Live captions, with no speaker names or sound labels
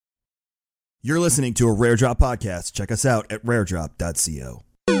You're listening to a Rare Drop podcast. Check us out at raredrop.co.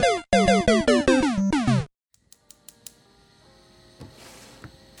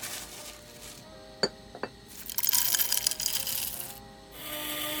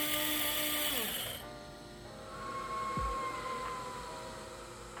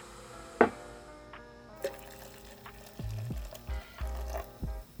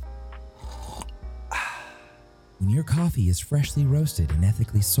 When your coffee is freshly roasted and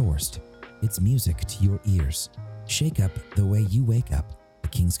ethically sourced, it's music to your ears. Shake up the way you wake up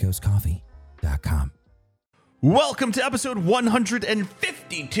at kingscoastcoffee.com. Welcome to episode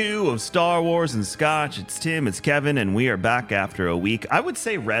 152 of Star Wars and Scotch. It's Tim, it's Kevin, and we are back after a week. I would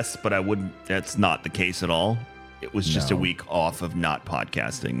say rest, but that's not the case at all. It was just a week off of not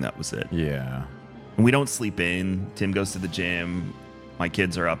podcasting. That was it. Yeah. And we don't sleep in. Tim goes to the gym. My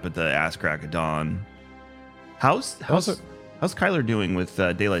kids are up at the ass crack of dawn. How's Kyler doing with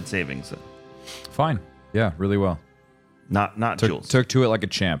daylight savings? Fine. Yeah, really well. Not Jules. Took to it like a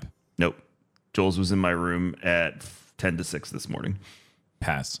champ. Nope. Jules was in my room at 10 to 6 this morning.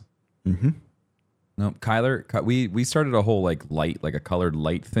 Pass. Mm-hmm. No, Kyler, we started a whole a colored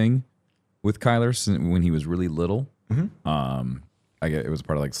light thing with Kyler when he was really little. Mm-hmm. It was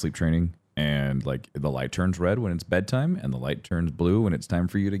part of sleep training, and the light turns red when it's bedtime, and the light turns blue when it's time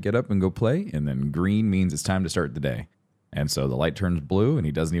for you to get up and go play, and then green means it's time to start the day. And so the light turns blue, and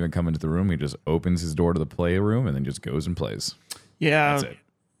he doesn't even come into the room. He just opens his door to the playroom and then just goes and plays. Yeah. That's it.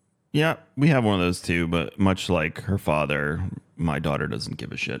 Yeah, we have one of those too, but much like her father, my daughter doesn't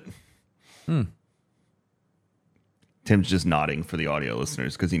give a shit. Tim's just nodding for the audio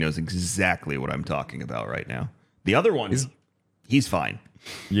listeners because he knows exactly what I'm talking about right now. The other one, he's fine.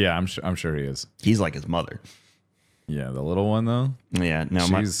 Yeah, I'm sure he is. He's like his mother. Yeah, the little one though. Yeah, no,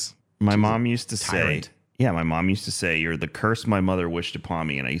 my mom used to say, my mom used to say, "You're the curse my mother wished upon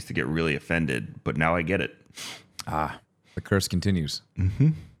me," and I used to get really offended, but now I get it. The curse continues. Mm-hmm.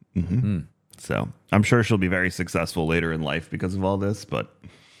 Mm-hmm. So I'm sure she'll be very successful later in life because of all this, but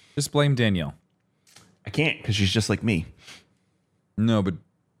just blame Danielle. I can't because she's just like me. No, but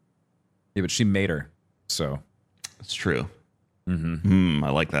she made her, so it's true. Mm-hmm.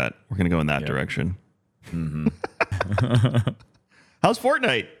 I like that. We're gonna go in that direction. Mm-hmm. How's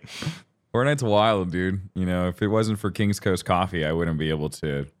Fortnite? Fortnite's wild, dude. You know, if it wasn't for King's Coast Coffee, I wouldn't be able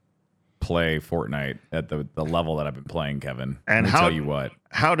to play Fortnite at the level that I've been playing, Kevin. And tell you what.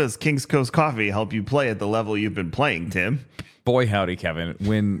 How does King's Coast Coffee help you play at the level you've been playing, Tim? Boy, howdy, Kevin.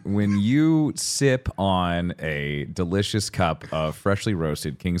 When you sip on a delicious cup of freshly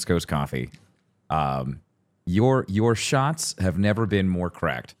roasted King's Coast Coffee, your shots have never been more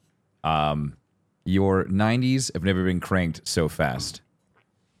cracked. Your 90s have never been cranked so fast.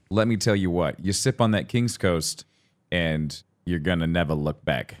 Let me tell you what, you sip on that King's Coast and you're going to never look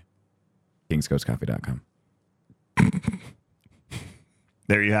back. kingscoastcoffee.com.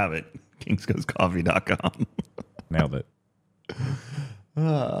 There you have it. kingscoastcoffee.com. Nailed it.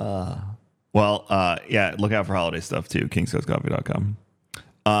 Look out for holiday stuff too.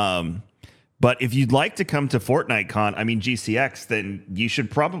 kingscoastcoffee.com. But if you'd like to come to GCX, then you should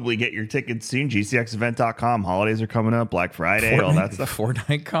probably get your tickets soon. GCXevent.com. Holidays are coming up. Black Friday, all that stuff.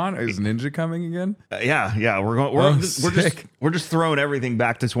 Fortnite Con? Is Ninja coming again? Yeah. We're just throwing everything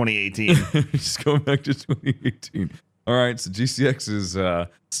back to 2018. Just going back to 2018. All right. So GCX is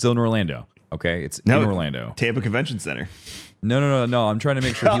still in Orlando. Okay, it's in Orlando. Tampa Convention Center. No. I'm trying to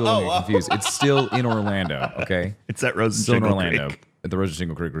make sure people don't get confused. It's still in Orlando. Okay, it's at Rose and still Shingle in Orlando Creek. At the Rose and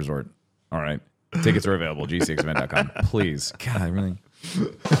Shingle Creek Resort. All right. Tickets are available. GCXevent.com. Please. God, I really.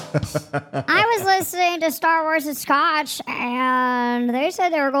 I was listening to Star Wars and Scotch, and they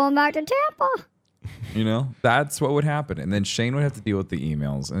said they were going back to Tampa. You know, that's what would happen. And then Shane would have to deal with the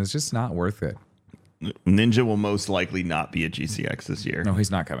emails, and it's just not worth it. Ninja will most likely not be at GCX this year. No,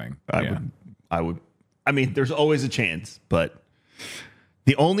 he's not coming. I would. I mean, there's always a chance, but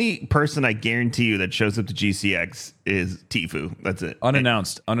the only person I guarantee you that shows up to GCX is Tfue. That's it.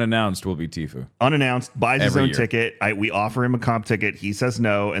 Unannounced will be Tfue. Unannounced, buys his own year. ticket. We offer him a comp ticket. He says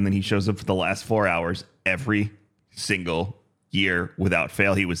no, and then he shows up for the last 4 hours every single year without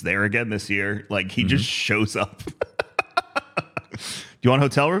fail. He was there again this year. He just shows up. Do you want a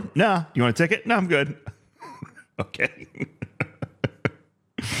hotel room? No. Do you want a ticket? No, I'm good. Okay.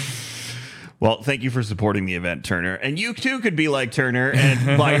 Well, thank you for supporting the event, Turner. And you, too, could be like Turner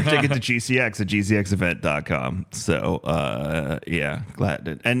and buy your ticket to GCX at gcxevent.com. So,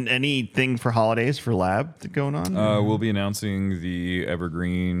 glad. And anything for holidays for Lab going on? We'll be announcing the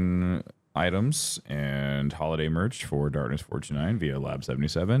Evergreen items and holiday merch for Darkness Fortune 9 via Lab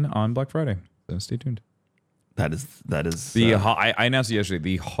 77 on Black Friday. So stay tuned. That is I announced it yesterday.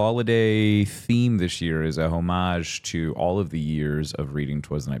 The holiday theme this year is a homage to all of the years of reading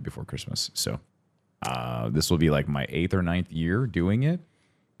 'Twas the Night Before Christmas. So this will be like my 8th or 9th year doing it.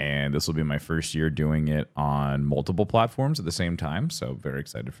 And this will be my first year doing it on multiple platforms at the same time. So very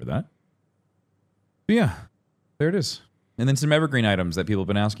excited for that. But yeah, there it is. And then some evergreen items that people have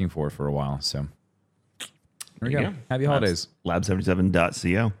been asking for a while. So there we go. Happy holidays.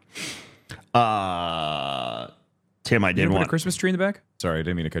 Lab77.co. Tim, I did put want a Christmas tree in the back. Sorry, I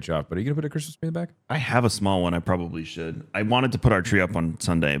didn't mean to cut you off, but are you gonna put a Christmas tree in the back? I have a small one. I probably should. I wanted to put our tree up on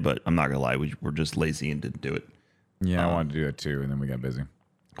Sunday, but I'm not gonna lie, we're just lazy and didn't do it. Yeah, I wanted to do it too, and then we got busy.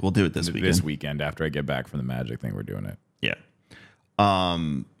 We'll do it this weekend. This weekend after I get back from the Magic thing, we're doing it. Yeah.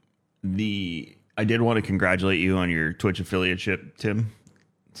 I did want to congratulate you on your Twitch affiliateship, Tim.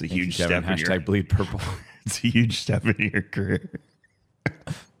 It's a huge step in your bleed purple. It's a huge step in your career.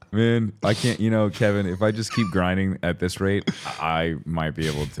 Man, I can't, Kevin, if I just keep grinding at this rate, I might be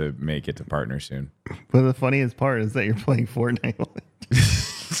able to make it to partner soon. But the funniest part is that you're playing Fortnite.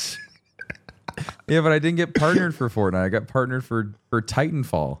 Yeah, but I didn't get partnered for Fortnite. I got partnered for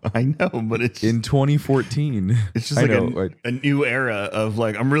Titanfall. I know, but it's in 2014. It's just a new era of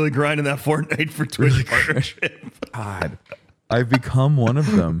like, I'm really grinding that Fortnite for Twitch partnership. God, I've become one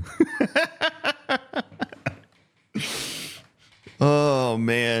of them. Oh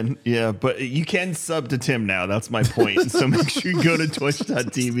man, yeah, but you can sub to Tim now. That's my point. So make sure you go to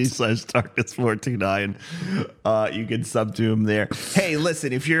twitch.tv/darkness429. You can sub to him there. Hey,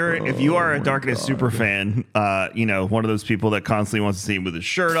 listen, if you are a Darkness super fan, one of those people that constantly wants to see him with his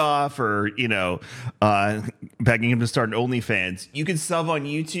shirt off, or begging him to start an OnlyFans, you can sub on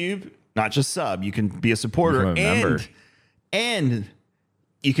YouTube. Not just sub, you can be a supporter and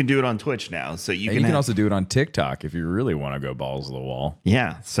you can do it on Twitch now. So you can also do it on TikTok if you really want to go balls to the wall.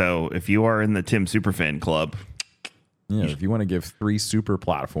 Yeah. So if you are in the Tim Superfan Club. Yeah. If you want to give 3 super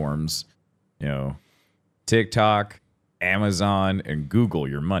platforms, TikTok, Amazon, and Google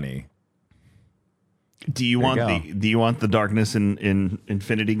your money. Do you want the Darkness in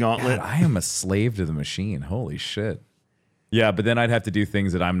Infinity Gauntlet? God, I am a slave to the machine. Holy shit. Yeah, but then I'd have to do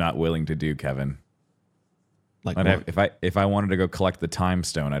things that I'm not willing to do, Kevin. Like if I wanted to go collect the time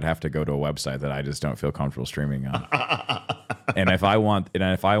stone, I'd have to go to a website that I just don't feel comfortable streaming on. and if I want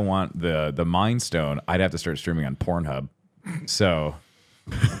the Mind Stone, I'd have to start streaming on Pornhub. So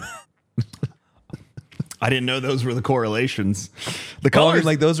I didn't know those were the correlations. The colors,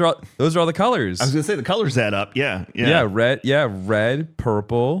 those are all the colors. I was gonna say the colors add up. Yeah. Red,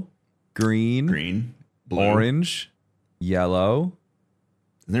 purple, green, blue. Orange, yellow.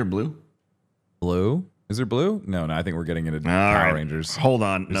 Is there blue? Blue. Is there blue? No, I think we're getting into Power Rangers. Hold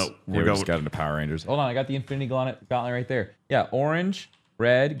on. We just got into Power Rangers. Hold on, I got the Infinity Gauntlet right there. Yeah, orange,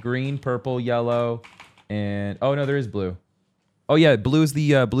 red, green, purple, yellow, and no, there is blue. Oh yeah, blue's the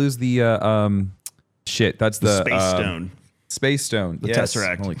shit. That's the Space Stone. Space Stone. The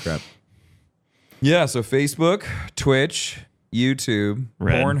Tesseract. Holy crap. Yeah, so Facebook, Twitch, YouTube,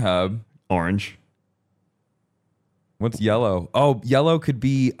 red, Pornhub, orange. What's yellow? Oh, yellow could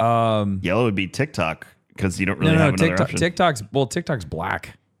be yellow would be TikTok. Because you don't really have another option. TikTok's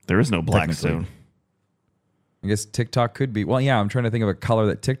black. There is no black stone. I guess TikTok could be. Well, yeah, I'm trying to think of a color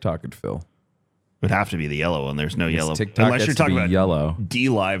that TikTok could fill. It would have to be the yellow one. There's no yellow. TikTok unless you're talking about yellow.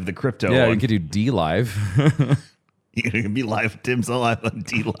 D-Live, the crypto Yeah, one. you could do D-Live. You can be live. Tim's alive on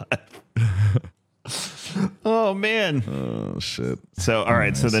D-Live. Oh, man. Oh, shit. So, all right.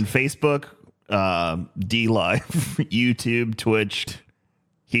 Nice. So then Facebook, D-Live, YouTube, Twitch,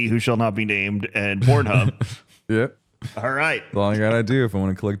 He Who Shall Not Be Named, and Pornhub. Yep. All right. That's all I gotta do if I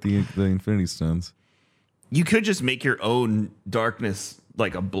want to collect the Infinity Stones. You could just make your own Darkness,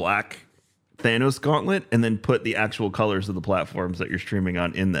 like a black Thanos gauntlet, and then put the actual colors of the platforms that you're streaming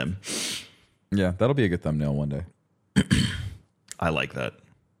on in them. Yeah, that'll be a good thumbnail one day. I like that.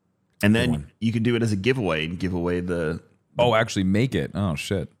 And then you could do it as a giveaway and give away the... Oh, actually make it. Oh,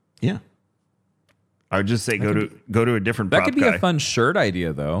 shit. Yeah. I would just say go to a different prop guy. That could be a fun shirt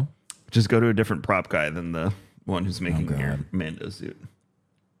idea, though. Just go to a different prop guy than the one who's making your Mando suit.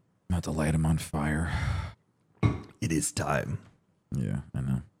 I'm about to light him on fire. It is time. Yeah, I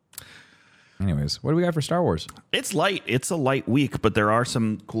know. Anyways, what do we got for Star Wars? It's light. It's a light week, but there are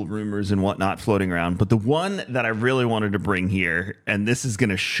some cool rumors and whatnot floating around. But the one that I really wanted to bring here, and this is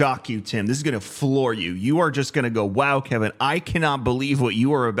going to shock you, Tim. This is going to floor you. You are just going to go, wow, Kevin, I cannot believe what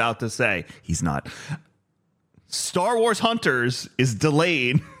you are about to say. He's not. Star Wars Hunters is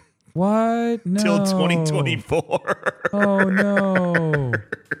delayed. What? No. Till 2024. Oh, no.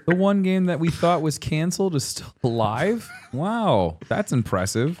 The one game that we thought was canceled is still alive? Wow. That's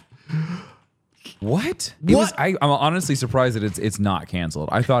impressive. What? What? I'm honestly surprised that it's not canceled.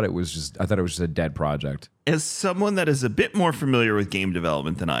 I thought it was just a dead project. As someone that is a bit more familiar with game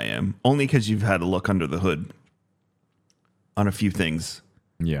development than I am, only because you've had a look under the hood on a few things.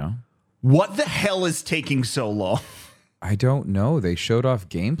 Yeah. What the hell is taking so long? I don't know. They showed off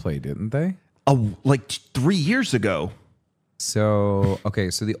gameplay, didn't they? Oh, like 3 years ago. So,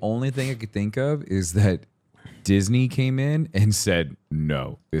 okay, so the only thing I could think of is that Disney came in and said,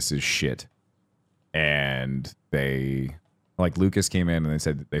 "No, this is shit." And they, like, Lucas came in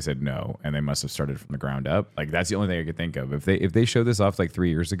and they said no, and they must have started from the ground up. Like, that's the only thing I could think of. If they showed this off like 3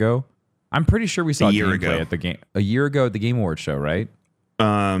 years ago, I'm pretty sure we saw A year gameplay ago. at a year ago at the Game Awards show, right?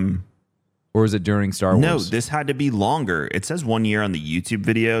 Or was it during Star Wars? No, this had to be longer. It says 1 year on the YouTube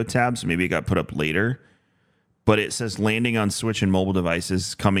video tab, so maybe it got put up later. But it says landing on Switch and mobile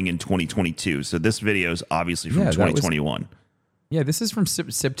devices coming in 2022. So this video is obviously from 2021. Yeah, this is from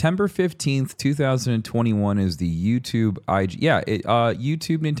September 15th, 2021 is the YouTube IG. Yeah,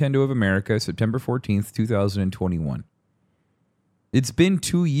 YouTube Nintendo of America, September 14th, 2021. It's been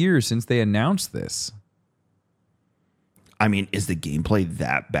 2 years since they announced this. I mean, is the gameplay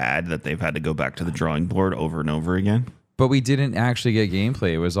that bad that they've had to go back to the drawing board over and over again? But we didn't actually get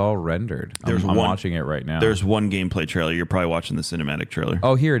gameplay. It was all rendered. I'm watching it right now. There's one gameplay trailer. You're probably watching the cinematic trailer.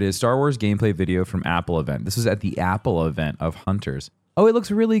 Oh, here it is. Star Wars gameplay video from Apple event. This was at the Apple event of Hunters. Oh, it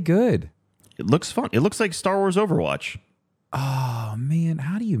looks really good. It looks fun. It looks like Star Wars Overwatch. Oh, man.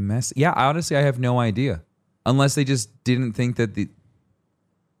 How do you mess? Yeah, honestly, I have no idea. Unless they just didn't think that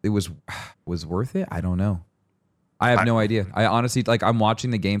it was worth it. I don't know. I have no idea. I honestly, like, I'm watching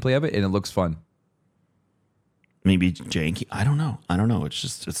the gameplay of it, and it looks fun. Maybe janky. I don't know.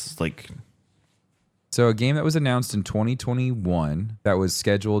 It's like. So a game that was announced in 2021 that was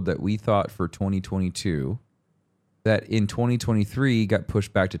scheduled that we thought for 2022 that in 2023 got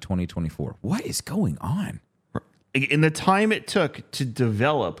pushed back to 2024. What is going on? In the time it took to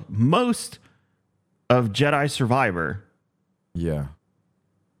develop most of Jedi Survivor. Yeah.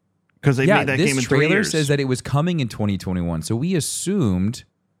 Because they made that game in 3 years. This trailer says that it was coming in 2021. So we assumed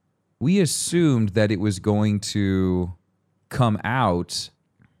that it was going to come out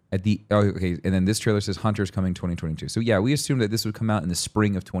at the and then this trailer says Hunter's coming 2022. So yeah, we assumed that this would come out in the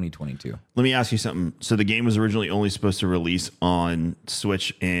spring of 2022. Let me ask you something. So the game was originally only supposed to release on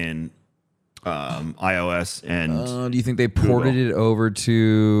Switch and iOS and do you think they ported it over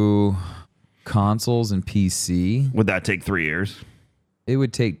to consoles and PC? Would that take 3 years? It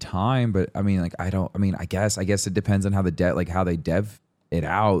would take time, but I mean, like, I guess it depends on how how they dev it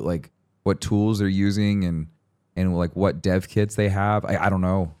out, like what tools they're using and like what dev kits they have. I don't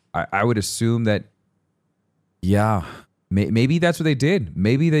know. I would assume that, yeah, maybe that's what they did.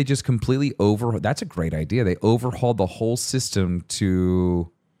 Maybe they just completely that's a great idea. They overhauled the whole system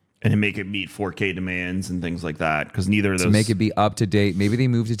and make it meet 4K demands and things like that. Because neither of those to make it be up to date. Maybe they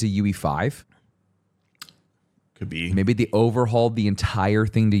moved it to UE5. Could be. Maybe they overhauled the entire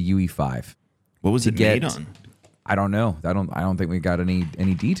thing to UE5. What was it made on? I don't know. I don't think we got any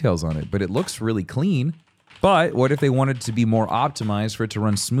details on it, but it looks really clean. But what if they wanted it to be more optimized for it to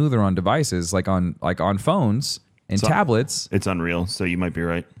run smoother on devices like on phones and tablets? It's Unreal, so you might be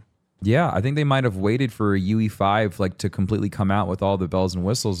right. Yeah, I think they might have waited for a UE5 like to completely come out with all the bells and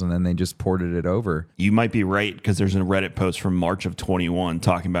whistles, and then they just ported it over. You might be right because there's a Reddit post from March of 21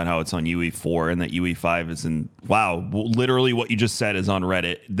 talking about how it's on UE4 and that UE5 is in. Wow, literally what you just said is on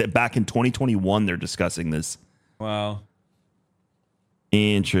Reddit. That back in 2021 they're discussing this. Wow.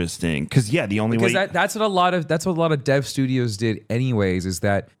 Interesting. Because yeah, the only way that's what a lot of dev studios did anyways, is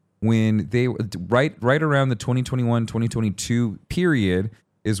that when they right around the 2021-2022 period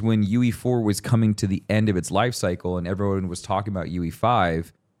is when UE4 was coming to the end of its life cycle and everyone was talking about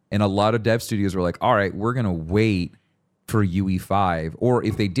UE5, and a lot of dev studios were like, all right, we're going to wait for UE5. Or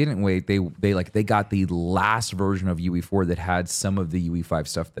if they didn't wait, they got the last version of UE4 that had some of the UE5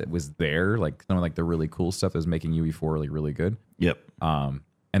 stuff that was there, like some of like the really cool stuff that was making UE4 like really good. Yep. And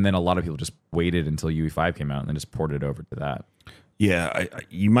then a lot of people just waited until UE5 came out and then just ported it over to that. Yeah,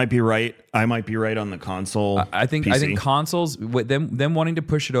 you might be right. I might be right on the console. I think consoles, with them wanting to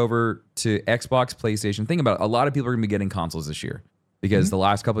push it over to Xbox, PlayStation. Think about it. A lot of people are going to be getting consoles this year because the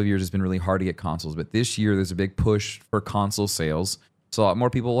last couple of years it's been really hard to get consoles. But this year there's a big push for console sales, so a lot more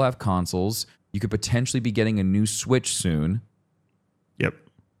people will have consoles. You could potentially be getting a new Switch soon. Yep.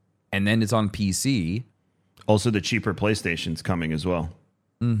 And then it's on PC. Also, the cheaper PlayStation's coming as well.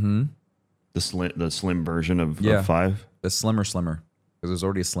 Mm-hmm. The slim version of 5. The slimmer, because there's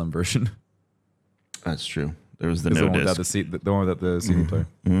already a slim version. That's true. There was the no disc. The one without the CD player.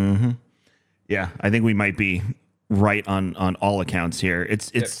 Mm-hmm. Yeah, I think we might be right on all accounts here.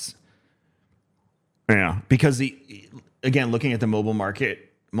 It's Yeah, because again, looking at the mobile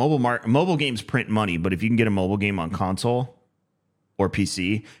market, mobile games print money, but if you can get a mobile game on console or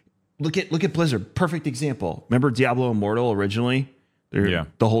PC, look at Blizzard. Perfect example. Remember Diablo Immortal originally? The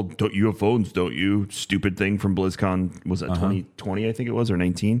whole "don't you have phones, don't you?" stupid thing from BlizzCon, was that 2020? I think it was, or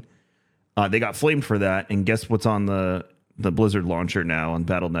 19. They got flamed for that, and guess what's on the Blizzard launcher now on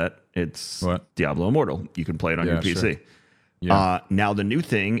Battle.net? It's Diablo Immortal. You can play it on your PC. Sure. Yeah. Now the new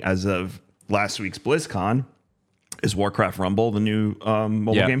thing, as of last week's BlizzCon, is Warcraft Rumble, the new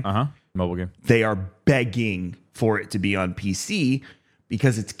mobile game. Mobile game. They are begging for it to be on PC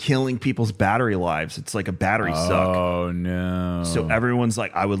because it's killing people's battery lives. It's like a battery suck. Oh, no. So everyone's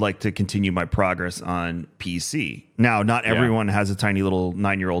like, I would like to continue my progress on PC. Now, not everyone has a tiny little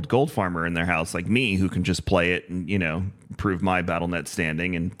 9-year-old gold farmer in their house like me who can just play it and, improve my Battle.net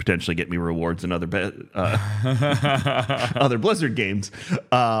standing and potentially get me rewards in other other Blizzard games.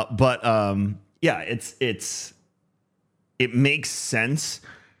 It makes sense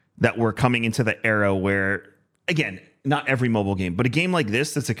that we're coming into the era where, again, not every mobile game, but a game like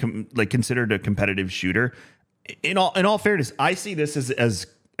this that's considered a competitive shooter. In all fairness, I see this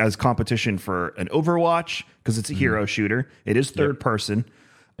as competition for an Overwatch because it's a hero shooter. It is third person.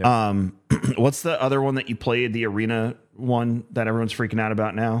 Yep. What's the other one that you played? The arena one that everyone's freaking out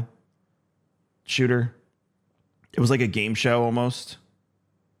about now? Shooter. It was like a game show almost.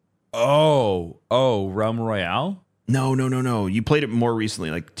 Oh, Realm Royale? No. You played it more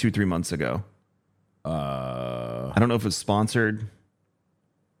recently, like 2-3 months ago. I don't know if it's sponsored.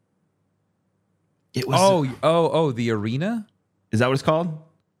 It was. The arena? Is that what it's called?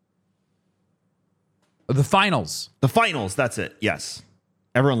 The finals. The finals. That's it. Yes.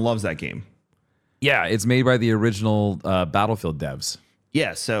 Everyone loves that game. Yeah, it's made by the original Battlefield devs.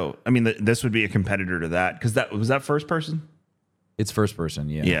 Yeah. So, I mean, this would be a competitor to that because was that first person? It's first person.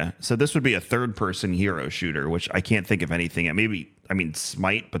 Yeah. Yeah. So this would be a third person hero shooter, which I can't think of anything. Maybe,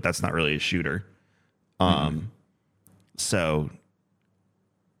 Smite, but that's not really a shooter. So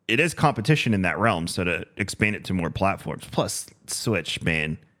it is competition in that realm. So to expand it to more platforms, plus Switch,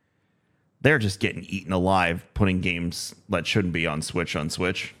 man, they're just getting eaten alive, putting games that shouldn't be on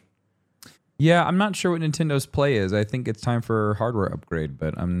Switch. Yeah, I'm not sure what Nintendo's play is. I think it's time for a hardware upgrade,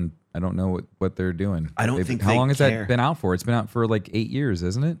 but I don't know what they're doing. I don't think how they long has care. That been out for? It's been out for like 8 years,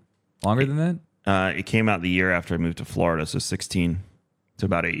 isn't it? Longer than that? It came out the year after I moved to Florida, so 16. It's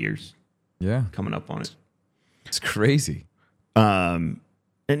about 8 years. Yeah, coming up on it. It's crazy. And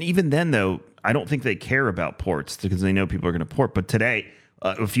even then, though, I don't think they care about ports because they know people are going to port. But today,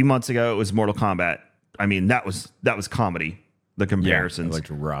 a few months ago, it was Mortal Kombat. I mean, that was comedy. The comparisons, it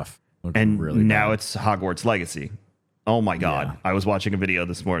looked rough. And really now bad. it's Hogwarts Legacy. Oh my God! Yeah. I was watching a video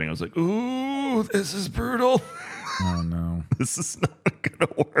this morning. I was like, "Ooh, this is brutal." Oh no, this is not going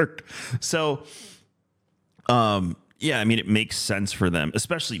to work. So, yeah, I mean, it makes sense for them,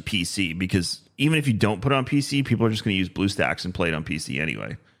 especially PC, because even if you don't put it on PC, people are just going to use BlueStacks and play it on PC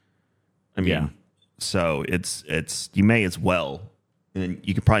anyway. I mean, so it's you may as well, and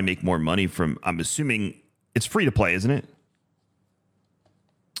you could probably make more money from. I'm assuming it's free to play, isn't it?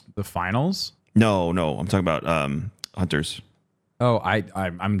 The finals? No, I'm talking about Hunters. Oh,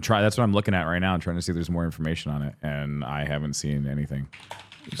 I'm trying. That's what I'm looking at right now. I'm trying to see if there's more information on it, and I haven't seen anything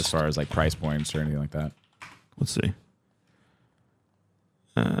as far as like price points or anything like that. Let's see.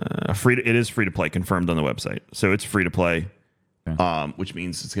 It is free to play, confirmed on the website. So it's free to play, which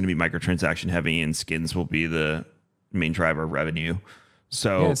means it's going to be microtransaction heavy, and skins will be the main driver of revenue.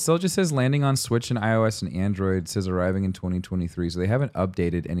 So it still just says landing on Switch and iOS and Android. It says arriving in 2023. So they haven't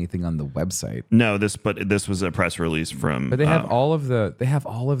updated anything on the website. No, this was a press release from. But they have all of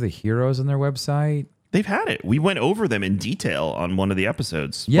the heroes on their website. They've had it. We went over them in detail on one of the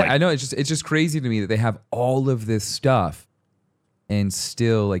episodes. Yeah, I know. It's just crazy to me that they have all of this stuff, and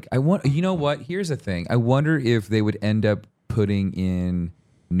still you know what? Here's the thing. I wonder if they would end up putting in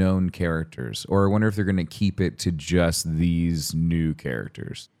known characters, or I wonder if they're going to keep it to just these new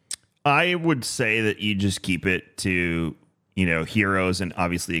characters. I would say that you just keep it to, heroes and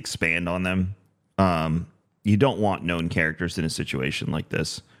obviously expand on them. You don't want known characters in a situation like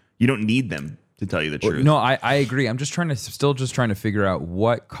this. You don't need them, to tell you the truth. No, I agree. I'm just trying to figure out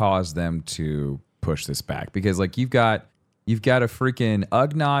what caused them to push this back, because you've got a freaking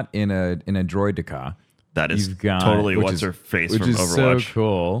Ugnaught in a Droideka. That is totally what's her face from Overwatch. Which is so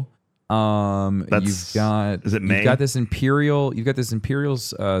cool. Is it May? You've got this Imperial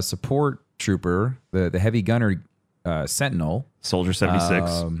support trooper, the heavy gunner Sentinel. Soldier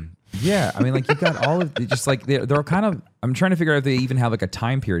 76. Yeah, I mean, you've got all of just they're kind of. I'm trying to figure out if they even have a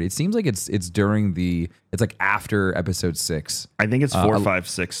time period. It seems like it's during it's after episode 6. I think it's 4, 5,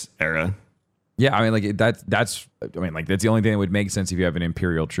 6 era. Yeah, I mean, like that's the only thing that would make sense if you have an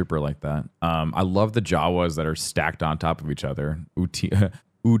Imperial trooper like that. I love the Jawas that are stacked on top of each other.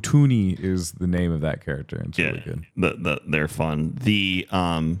 Utuni is the name of that character. It's really good. They're fun. The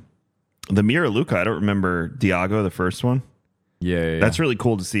Mira Luca, I don't remember Diago, the first one. Yeah. That's really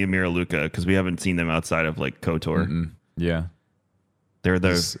cool to see a Mira Luca because we haven't seen them outside of like KOTOR. Yeah. They're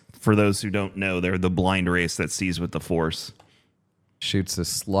for those who don't know, they're the blind race that sees with the Force. Shoots a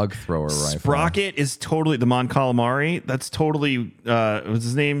slug thrower rifle. Sprocket is totally the Mon Calamari. That's totally what's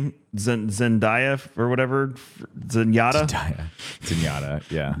his name? Zendaya or whatever. Zenyatta,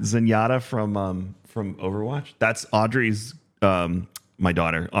 yeah. Zenyatta from Overwatch. That's Audrey's my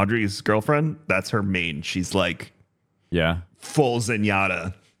daughter. Audrey's girlfriend. That's her main. She's like full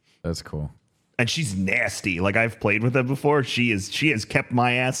Zenyatta. That's cool. And she's nasty. Like I've played with them before. She has kept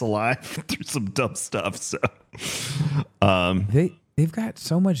my ass alive through some dumb stuff. So they've got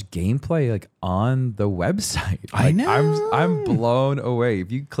so much gameplay like on the website. Like, I know. I'm blown away.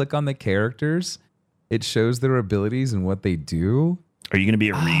 If you click on the characters, it shows their abilities and what they do. Are you going to be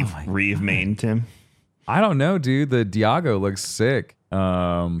a Reeve main, Tim? I don't know, dude. The Diago looks sick.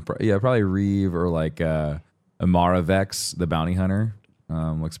 Probably Reeve or like Amara Vex, the bounty hunter.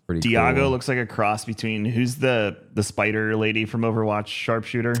 Looks pretty cool. Diago looks like a cross between who's the spider lady from Overwatch,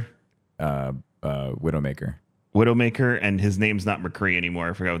 sharpshooter? Widowmaker. Widowmaker, and his name's not McCree anymore.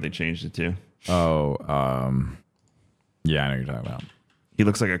 I forgot what they changed it to. Oh, yeah, I know what you're talking about. He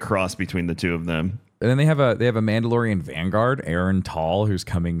looks like a cross between the two of them. And then they have a Mandalorian Vanguard, Aaron Tall, who's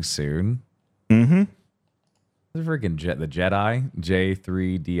coming soon. Mm-hmm. The freaking the Jedi,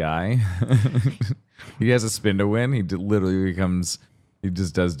 J3DI. He has a spin to win. He literally becomes. He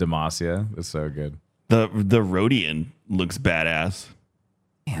just does Demacia. That's so good. The Rhodian looks badass.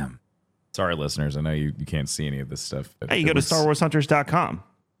 Damn. Sorry, listeners. I know you can't see any of this stuff. Hey, you go to StarWarsHunters.com.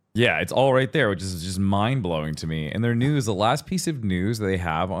 Yeah, it's all right there, which is just mind-blowing to me. And their news, the last piece of news they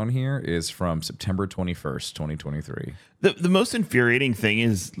have on here is from September 21st, 2023. The most infuriating thing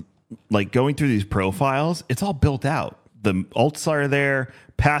is, like, going through these profiles, it's all built out. The ults are there,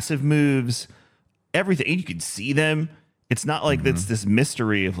 passive moves, everything. And you can see them. It's not like it's this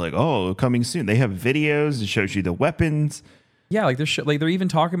mystery of, like, oh, coming soon. They have videos. It shows you the weapons. Yeah, like they're even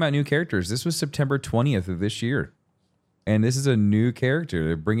talking about new characters. This was September 20th of this year. And this is a new character.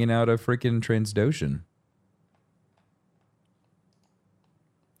 They're bringing out a freaking Transdoshan.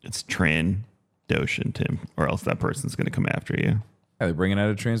 It's Transdoshan, Tim, or else that person's going to come after you. Yeah, they're bringing out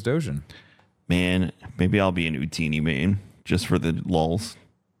a Transdoshan. Man, maybe I'll be an Utini main just for the lulz.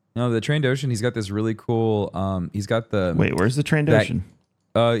 No, the Transdoshan, he's got this really cool... he's got the... Wait, where's the Transdoshan?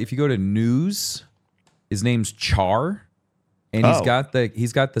 If you go to news, his name's Char. And he's got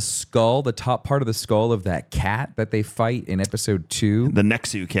the skull, the top part of the skull of that cat that they fight in episode 2. The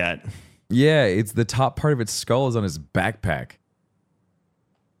Nexu cat. Yeah, it's the top part of its skull is on his backpack.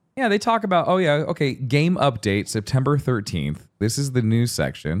 Yeah, they talk about, game update, September 13th. This is the news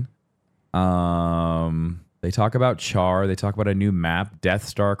section. They talk about Char. They talk about a new map, Death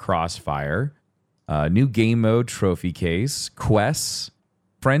Star Crossfire. New game mode, trophy case, quests,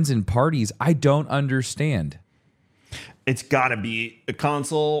 friends and parties. I don't understand. It's got to be a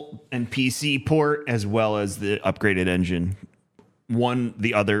console and PC port as well as the upgraded engine. One,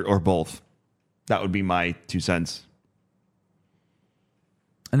 the other, or both. That would be my 2 cents.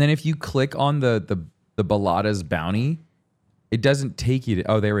 And then if you click on the Ballada's bounty, it doesn't take you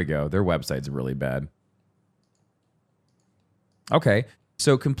to... Oh, there we go. Their website's really bad. Okay.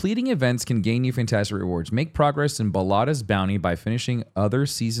 So completing events can gain you fantastic rewards. Make progress in Ballada's bounty by finishing other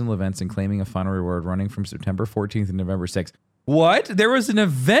seasonal events and claiming a final reward running from September 14th and November 6th. What? There was an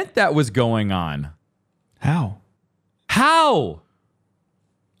event that was going on. How? I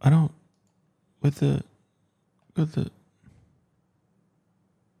don't... With the...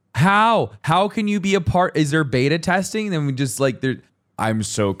 How can you be a part? Is there beta testing? Then we just like... I'm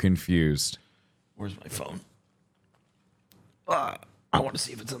so confused. Where's my phone? I want to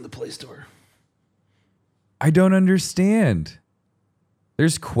see if it's on the Play Store. I don't understand.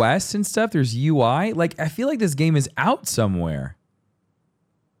 There's quests and stuff. There's UI. Like, I feel like this game is out somewhere.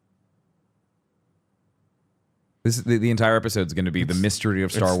 This is the entire episode is going to be the mystery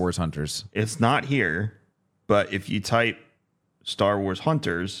of Star Wars Hunters. It's not here, but if you type Star Wars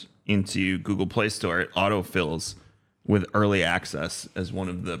Hunters into Google Play Store, it autofills with early access as one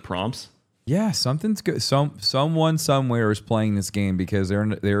of the prompts. Yeah, something's good. Someone somewhere is playing this game because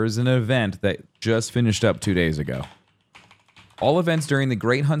there is an event that just finished up 2 days ago. All events during the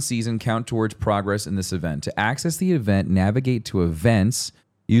Great Hunt season count towards progress in this event. To access the event, navigate to events.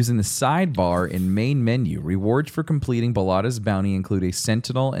 Using the sidebar in main menu, rewards for completing Bellata's bounty include a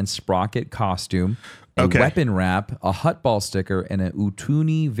Sentinel and Sprocket costume, a weapon wrap, a Hutball sticker, and an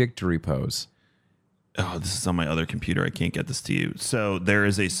Utuni victory pose. Oh, this is on my other computer. I can't get this to you. So there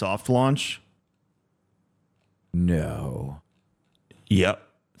is a soft launch. No. Yep.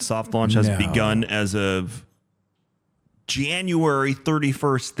 Soft launch has begun as of January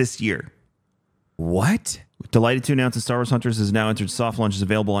 31st this year. What? Delighted to announce that Star Wars Hunters has now entered soft launch. Is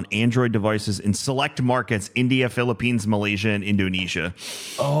available on Android devices in select markets: India, Philippines, Malaysia, and Indonesia.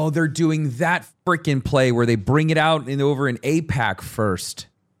 Oh, they're doing that freaking play where they bring it out over in APAC first.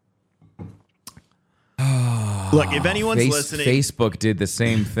 Look, if anyone's listening, Facebook did the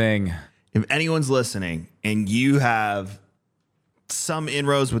same thing. If anyone's listening and you have some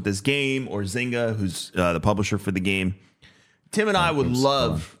inroads with this game, or Zynga, who's the publisher for the game, Tim and I would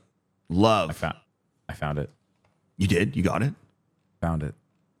love. I found it. You did? You got it? Found it.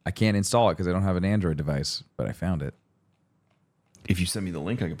 I can't install it because I don't have an Android device, but I found it. If you send me the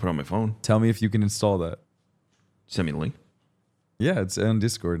link, I can put it on my phone. Tell me if you can install that. Send me the link. Yeah, it's on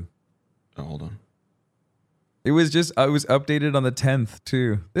Discord. Oh, hold on. It was updated on the 10th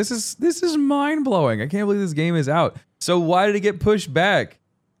too. This is mind blowing. I can't believe this game is out. So why did it get pushed back?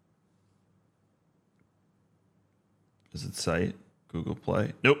 Is it site? Google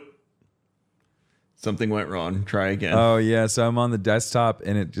Play? Nope. Something went wrong. Try again. Oh yeah, so I'm on the desktop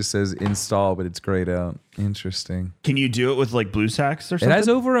and it just says install, but it's grayed out. Interesting. Can you do it with like BlueStacks or something? It has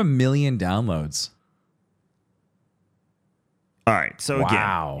over 1 million downloads. All right. So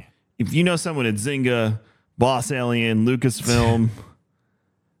again, if you know someone at Zynga, Boss Alien, Lucasfilm,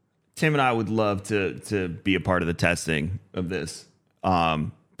 Tim and I would love to be a part of the testing of this.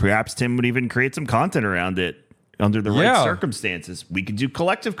 Perhaps Tim would even create some content around it under the right circumstances. We could do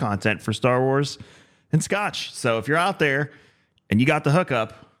collective content for Star Wars and Scotch. So if you're out there and you got the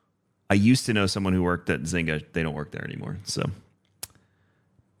hookup, I used to know someone who worked at Zynga. They don't work there anymore. So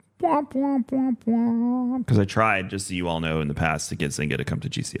because I tried, just so you all know, in the past to get Zynga to come to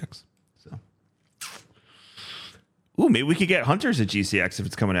GCX. So, ooh, maybe we could get Hunters at GCX if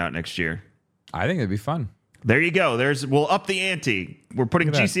it's coming out next year. I think it'd be fun. There you go. We'll up the ante. We're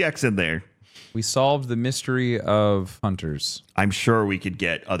putting GCX in there. We solved the mystery of Hunters. I'm sure we could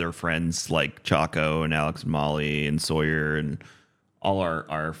get other friends like Chaco and Alex and Molly and Sawyer and all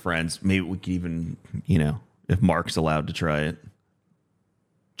our friends. Maybe we could even, if Mark's allowed to try it,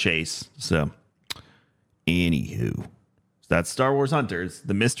 Chase. So, anywho, that's Star Wars Hunters.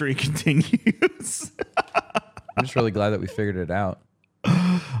 The mystery continues. I'm just really glad that we figured it out.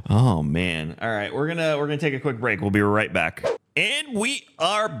 Oh man. All right, we're gonna take a quick break. We'll be right back. And we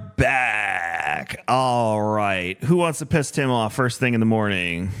are back. All right. Who wants to piss Tim off first thing in the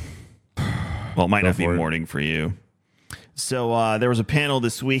morning? Well, it might not be morning for you. So there was a panel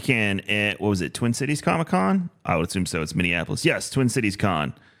this weekend at, what was it, Twin Cities Comic-Con? I would assume so. It's Minneapolis. Yes, Twin Cities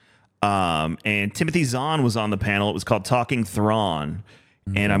Con. And Timothy Zahn was on the panel. It was called Talking Thrawn.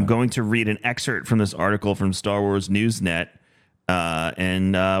 And I'm going to read an excerpt from this article from Star Wars Newsnet.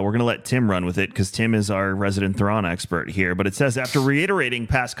 And we're going to let Tim run with it because Tim is our resident Thrawn expert here. But it says, after reiterating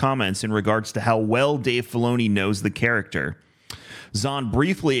past comments in regards to how well Dave Filoni knows the character, Zahn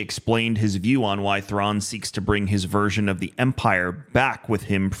briefly explained his view on why Thrawn seeks to bring his version of the Empire back with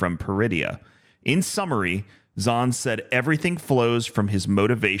him from Peridia. In summary, Zahn said everything flows from his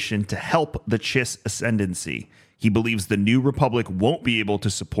motivation to help the Chiss ascendancy. He believes the New Republic won't be able to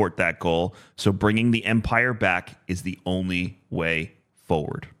support that goal, so bringing the Empire back is the only way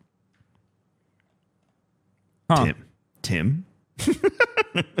forward. Huh. Tim?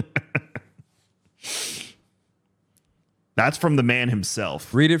 That's from the man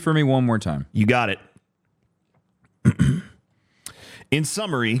himself. Read it for me one more time. You got it. In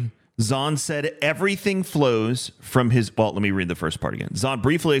summary, Zahn said everything flows from his... Well, let me read the first part again. Zahn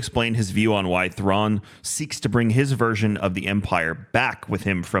briefly explained his view on why Thrawn seeks to bring his version of the Empire back with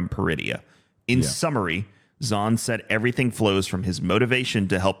him from Peridia. In summary, Zahn said everything flows from his motivation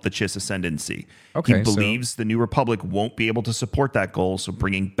to help the Chiss ascendancy. Okay, he believes the New Republic won't be able to support that goal, so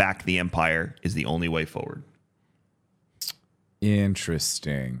bringing back the Empire is the only way forward.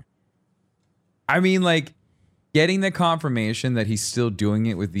 Interesting. I mean, like, getting the confirmation that he's still doing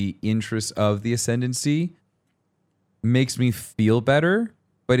it with the interest of the ascendancy makes me feel better,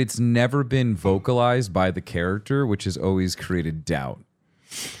 but it's never been vocalized by the character, which has always created doubt.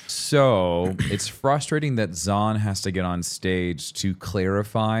 So it's frustrating that Zahn has to get on stage to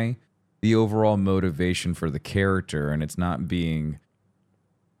clarify the overall motivation for the character, and it's not being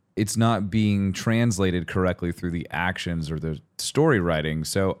translated correctly through the actions or the story writing.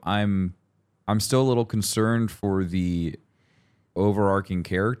 So I'm still a little concerned for the overarching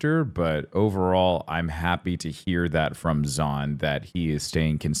character, but overall, I'm happy to hear that from Zahn that he is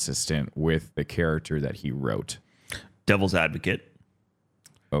staying consistent with the character that he wrote. Devil's advocate.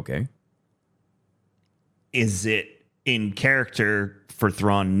 Okay. Is it in character for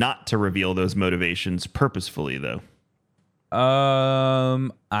Thrawn not to reveal those motivations purposefully, though?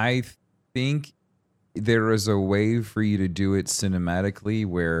 I think there is a way for you to do it cinematically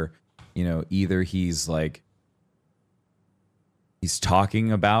where, either he's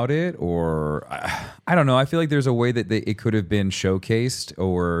talking about it, or I don't know. I feel like there's a way that it could have been showcased,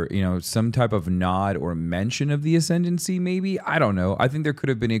 or, some type of nod or mention of the ascendancy, maybe. I don't know. I think there could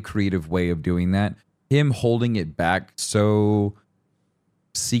have been a creative way of doing that. Him holding it back so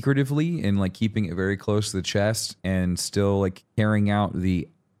secretively and keeping it very close to the chest and still carrying out these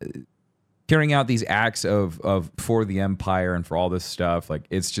acts of for the Empire and for all this stuff.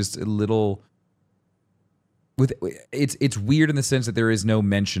 It's just a little it's weird in the sense that there is no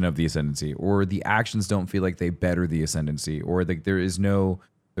mention of the ascendancy, or the actions don't feel like they better the ascendancy, or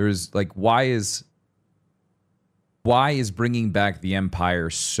why is bringing back the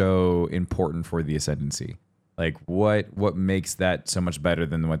Empire so important for the ascendancy? What makes that so much better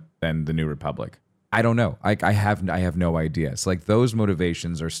than the New Republic? I don't know. I have no idea. It's those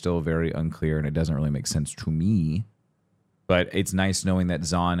motivations are still very unclear, and it doesn't really make sense to me. But it's nice knowing that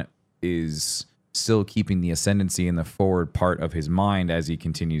Zahn is still keeping the ascendancy in the forward part of his mind as he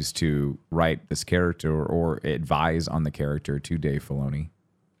continues to write this character or advise on the character to Dave Filoni.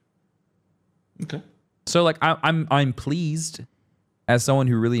 Okay. So I'm pleased as someone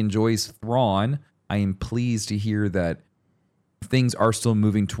who really enjoys Thrawn. I am pleased to hear that things are still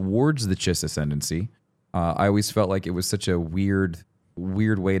moving towards the Chiss ascendancy. I always felt like it was such a weird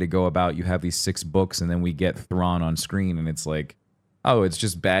way to go about. You have these 6 books, and then we get Thrawn on screen, and it's oh, it's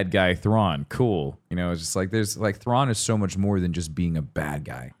just bad guy Thrawn. Cool. It's just there's Thrawn is so much more than just being a bad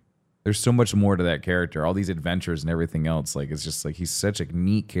guy. There's so much more to that character. All these adventures and everything else. It's just he's such a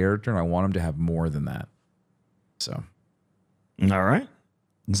neat character, and I want him to have more than that. So. All right.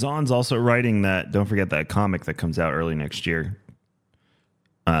 Zahn's also writing that, don't forget that comic that comes out early next year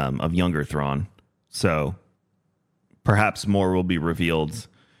of younger Thrawn. So perhaps more will be revealed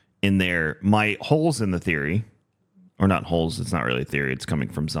in there. My holes in the theory, or not holes, it's not really a theory, it's coming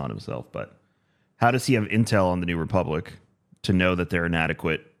from Zahn himself, but how does he have intel on the New Republic to know that they're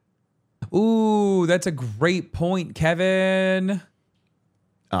inadequate? Ooh, that's a great point, Kevin.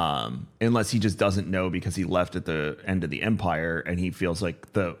 Unless he just doesn't know because he left at the end of the Empire and he feels like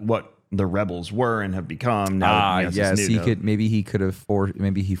what the rebels were and have become. Now yes, maybe he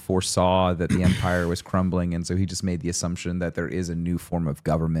foresaw that the Empire was crumbling, and so he just made the assumption that there is a new form of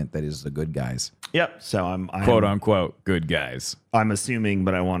government that is the good guys. Yep. So I'm quote unquote good guys. I'm assuming,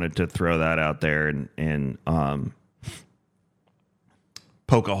 but I wanted to throw that out there and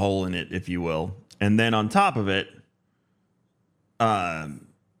poke a hole in it, if you will. And then on top of it,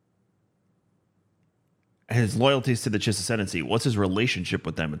 his loyalties to the Chiss Ascendancy. What's his relationship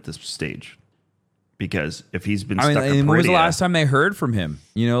with them at this stage? Because if he's been stuck in when was the last time they heard from him?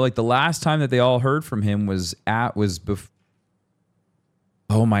 The last time that they all heard from him was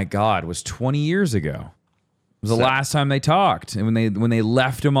 20 years ago. It was the last time they talked, and when they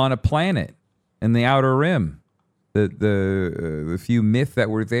left him on a planet in the Outer Rim. The few myth that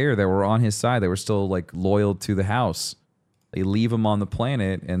were there that were on his side, they were still loyal to the house. They leave him on the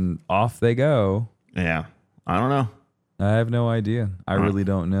planet and off they go. Yeah. I don't know. I have no idea. I really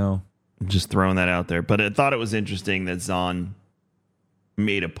don't know. Just throwing that out there. But I thought it was interesting that Zahn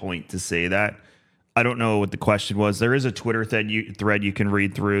made a point to say that. I don't know what the question was. There is a Twitter thread you can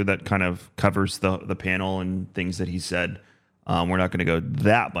read through that kind of covers the panel and things that he said. We're not going to go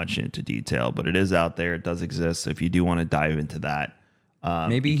that much into detail, but it is out there. It does exist. So if you do want to dive into that.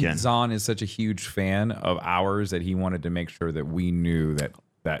 Maybe Zahn is such a huge fan of ours that he wanted to make sure that we knew that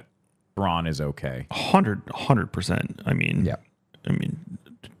Thrawn is okay. 100%. I mean,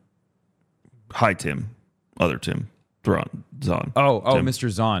 hi, Tim. Other Tim. Thrawn. Zahn. Oh, Mr.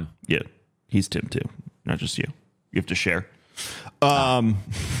 Zahn. Yeah. He's Tim, too. Not just you. You have to share.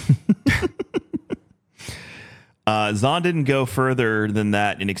 Zahn didn't go further than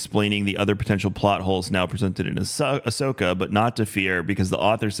that in explaining the other potential plot holes now presented in Ahsoka, but not to fear, because the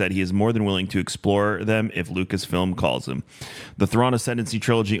author said he is more than willing to explore them if Lucasfilm calls him. The Thrawn Ascendancy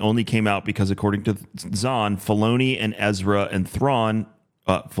trilogy only came out because, according to Zahn, Filoni had Ezra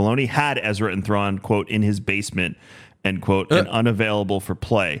and Thrawn, quote, in his basement, end quote, and unavailable for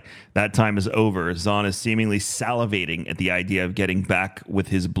play. That time is over. Zahn is seemingly salivating at the idea of getting back with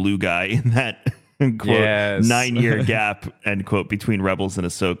his blue guy in that quote, Yes. 9-year gap, end quote, between Rebels and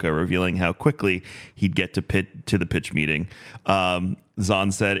Ahsoka, revealing how quickly he'd get to the pitch meeting.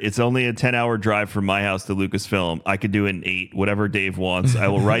 Zahn said, "It's only a 10-hour drive from my house to Lucasfilm. I could do it in 8, whatever Dave wants. I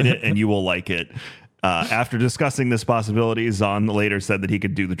will write it and you will like it." After discussing this possibility, Zahn later said that he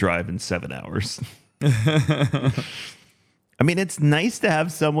could do the drive in 7 hours. I mean, it's nice to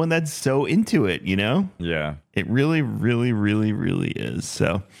have someone that's so into it, you know? Yeah. It really, really, really, really is.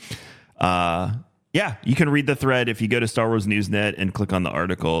 So, yeah, you can read the thread if you go to Star Wars Newsnet and click on the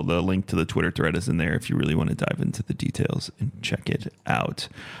article. The link to the Twitter thread is in there if you really want to dive into the details and check it out.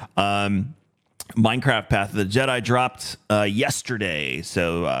 Minecraft Path of the Jedi dropped yesterday,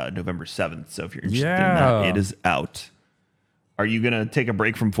 so November 7th. So if you're interested in that, it is out. Are you going to take a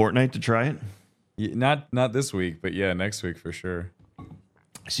break from Fortnite to try it? Not this week, but yeah, next week for sure.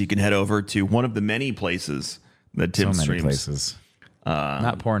 So you can head over to one of the many places that Tim So many streams. places.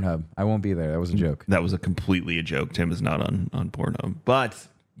 Not Pornhub. I won't be there. That was a joke. That was completely a joke. Tim is not on Pornhub, but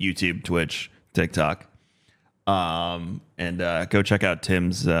YouTube, Twitch, TikTok. And go check out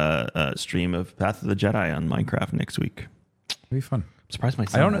Tim's stream of Path of the Jedi on Minecraft next week. It'll be fun. I'm surprised my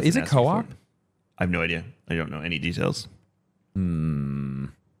son I don't know. hasn't Is it asked me for co-op? it. I have no idea. I don't know any details.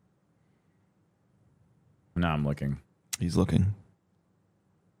 Now I'm looking. He's looking.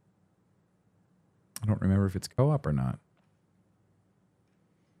 I don't remember if it's co-op or not.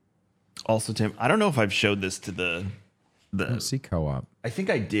 Also, Tim, I don't know if I've showed this to I don't see co-op. I think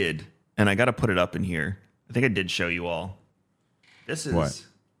I did, and I got to put it up in here. I think I did show you all. This is What?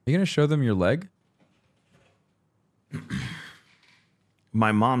 Are you going to show them your leg?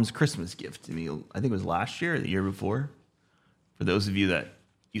 my mom's Christmas gift to me. I think it was last year or the year before. For those of you that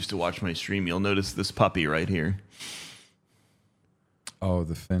used to watch my stream, you'll notice this puppy right here. Oh,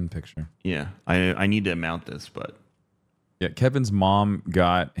 the Finn picture. Yeah, I need to mount this, but Yeah, Kevin's mom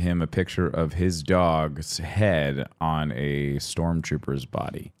got him a picture of his dog's head on a stormtrooper's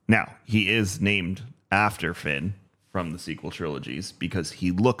body. now he is named after Finn from the sequel trilogies because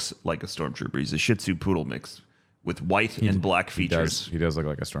he looks like a stormtrooper. He's a Shih Tzu poodle mix with white and black features. He does look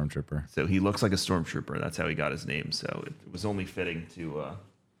like a stormtrooper. So he looks like a stormtrooper. That's how he got his name. So it was only fitting to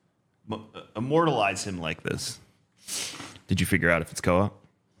immortalize him like this. Did you figure out if it's co-op?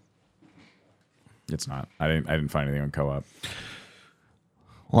 It's not. I didn't find anything on co-op.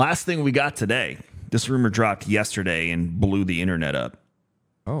 Last thing we got today. This rumor dropped yesterday and blew the internet up.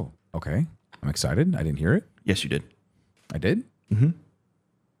 Oh, okay. I'm excited. I didn't hear it. Yes, you did. I did?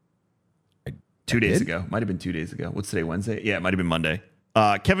 2 days did? ago. Might have been 2 days ago. What's today, Wednesday? Yeah, it might have been Monday.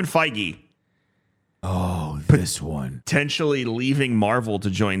 Kevin Feige Oh, this one. potentially leaving Marvel to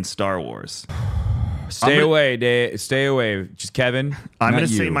join Star Wars. Stay away, Dave. Stay away. Just Kevin. I'm not going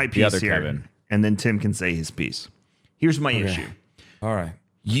to say you, my the piece other here, Kevin. and then Tim can say his piece. Here's my issue. All right.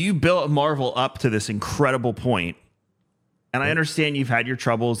 You built Marvel up to this incredible point, and I understand you've had your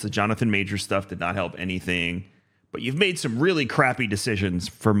troubles. The Jonathan Major stuff did not help anything, but you've made some really crappy decisions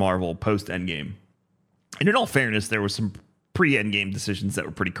for Marvel post Endgame. And in all fairness, there were some pre-Endgame decisions that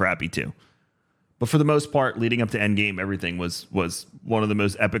were pretty crappy too. But for the most part, leading up to Endgame, everything was one of the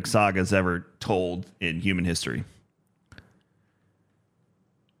most epic sagas ever told in human history.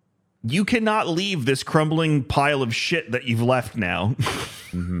 You cannot leave this crumbling pile of shit that you've left now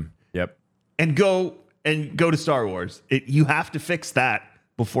Yep. and go to Star Wars. You have to fix that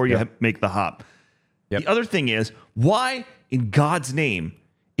before you make the hop. Yep. The other thing is, why in God's name,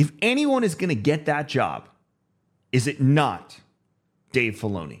 if anyone is going to get that job, is it not Dave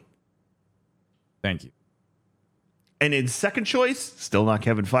Filoni? Thank you. And in second choice, still not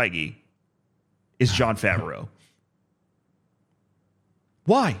Kevin Feige, is Jon Favreau.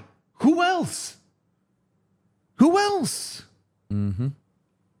 Why? Who else? Who else? Mm-hmm.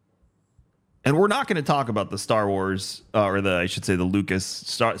 And we're not going to talk about the Star Wars, I should say the Lucas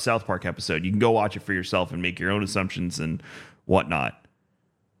South Park episode. You can go watch it for yourself and make your own assumptions and whatnot.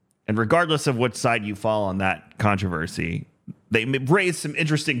 And regardless of what side you fall on that controversy, they raised some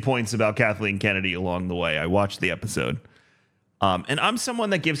interesting points about Kathleen Kennedy along the way. I watched the episode. And I'm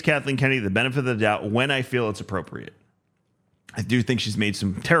someone that gives Kathleen Kennedy the benefit of the doubt when I feel it's appropriate. I do think she's made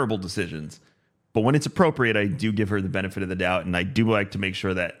some terrible decisions. But when it's appropriate, I do give her the benefit of the doubt, and I do like to make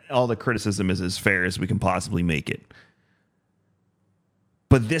sure that all the criticism is as fair as we can possibly make it.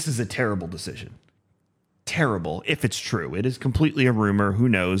 But this is a terrible decision. Terrible, if it's true. It is completely a rumor. Who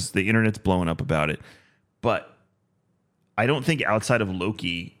knows? The internet's blowing up about it. But I don't think outside of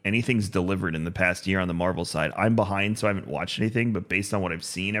Loki, anything's delivered in the past year on the Marvel side. I'm behind, so I haven't watched anything. But based on what I've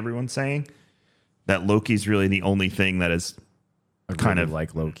seen everyone saying, that Loki's really the only thing that is I really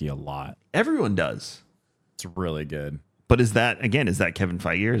like Loki a lot. everyone does. It's really good. But is that Kevin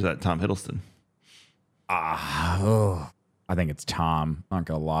Feige or is that Tom Hiddleston? I think it's Tom. Not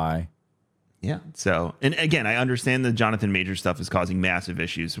gonna lie. Yeah. So, and again, I understand the Jonathan Major stuff is causing massive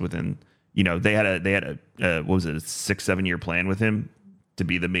issues within. You know, they had a what was it, a 6-7 year plan with him to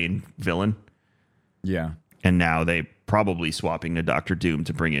be the main villain, Yeah. and now they probably swapping to Doctor Doom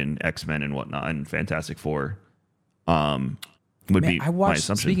to bring in X-Men and whatnot and Fantastic Four. Would be I my watched.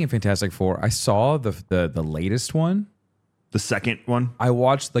 assumption. Speaking of Fantastic Four, I saw the latest one. The second one I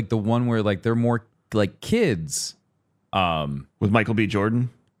watched like the one where like they're more like kids. with Michael B. Jordan.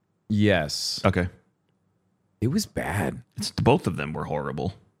 Yes, Okay, it was bad. both of them were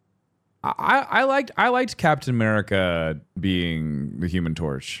horrible. I liked Captain America being the Human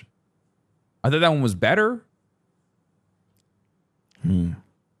Torch. I thought that one was better. Can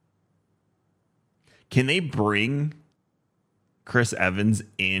they bring Chris Evans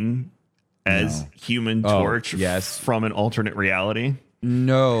in as Human Torch yes. from an alternate reality?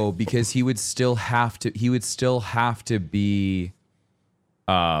 No, because he would still have to. He would still have to be,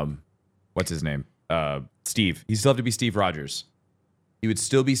 what's his name? Steve. He'd still have to be Steve Rogers. He would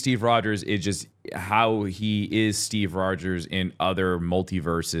still be Steve Rogers. It's just how he is Steve Rogers in other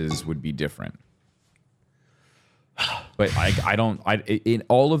multiverses would be different. But in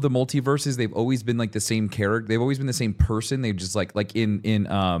all of the multiverses, they've always been like the same character. They've always been the same person. They've just like in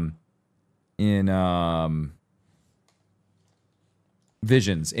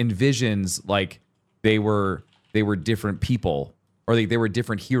Visions. In Visions, like they were different people, or they were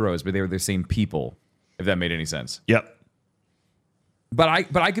different heroes, but they were the same people. If that made any sense. Yep. But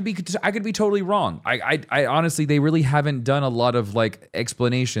I could be totally wrong. I honestly, they really haven't done a lot of like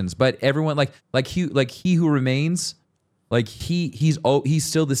explanations. But everyone like he who remains, like he's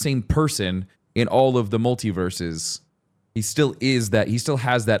still the same person in all of the multiverses. He still is that. He still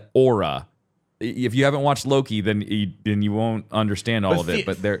has that aura. If you haven't watched Loki, then you won't understand all of it.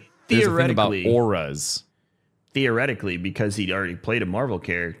 But there's a thing about auras. Theoretically, because he'd already played a Marvel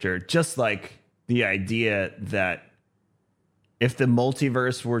character, just like the idea that if the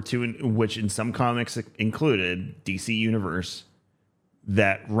multiverse were to, which in some comics included DC Universe,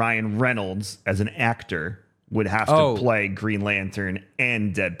 that Ryan Reynolds as an actor would have to play Green Lantern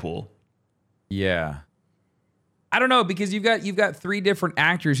and Deadpool. Yeah, I don't know, because you've got three different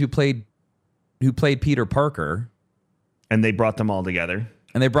actors who played Peter Parker, and they brought them all together.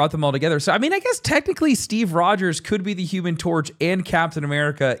 So I mean, I guess technically Steve Rogers could be the Human Torch and Captain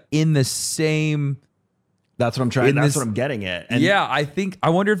America in the same. That's what I'm trying. That's what I'm getting at. And yeah, I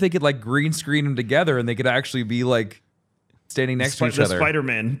wonder if they could like green screen them together and they could actually be like standing next to each other.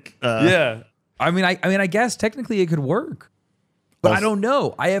 Spider-Man. Yeah. I mean, I guess technically it could work, but I don't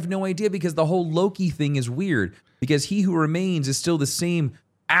know. I have no idea, because the whole Loki thing is weird, because He Who Remains is still the same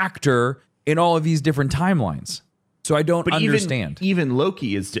actor in all of these different timelines. So I don't understand. Even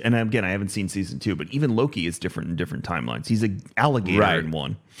Loki is, and again, I haven't seen season 2, but even Loki is different in different timelines. He's an alligator in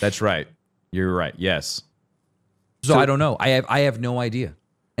one. That's right. You're right. Yes. So I don't know. I have no idea.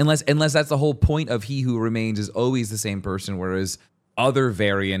 Unless that's the whole point of He Who Remains is always the same person, whereas other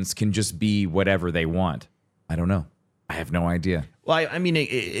variants can just be whatever they want. I don't know. I have no idea. Well, I mean,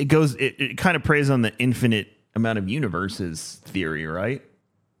 it kind of preys on the infinite amount of universes theory, right?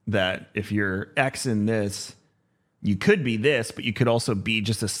 That if you're X in this, you could be this, but you could also be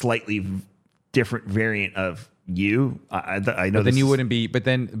just a slightly different variant of you. I know, but then you wouldn't be. But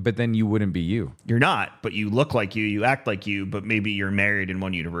then you wouldn't be you. You're not, but you look like you. You act like you, but maybe you're married in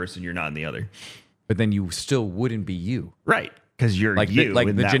one universe and you're not in the other. But then you still wouldn't be you, right? Because you're like you.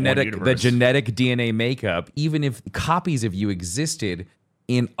 The genetic DNA makeup. Even if copies of you existed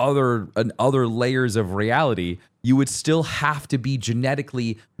in other layers of reality, you would still have to be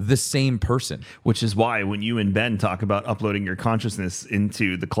genetically the same person. Which is why when you and Ben talk about uploading your consciousness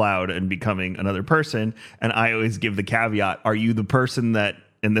into the cloud and becoming another person, and I always give the caveat, are you the person that,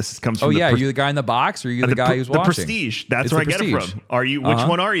 and this comes from are you the guy in the box, or are you the guy who's watching? The Prestige. That's where I get it from. Are you, which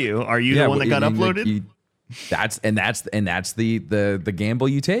one are you? Are you the one that got uploaded? That's the gamble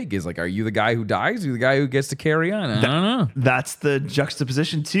you take, is like, are you the guy who dies? Are you the guy who gets to carry on? I don't know. That's the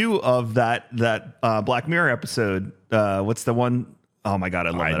juxtaposition too of that Black Mirror episode. What's the one? Oh my God,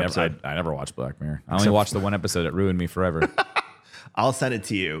 I love that episode. I never watched Black Mirror. I only watched the one episode that ruined me forever. I'll send it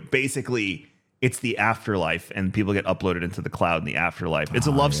to you. Basically, it's the afterlife, and people get uploaded into the cloud in the afterlife. It's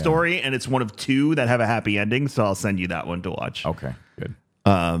a love story, and it's one of two that have a happy ending. So I'll send you that one to watch. Okay, good.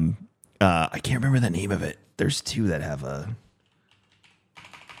 I can't remember the name of it. There's two that have a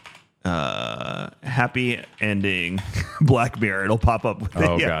happy ending. Black Mirror. It'll pop up with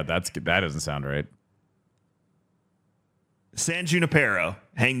it. God, that doesn't sound right. San Junipero,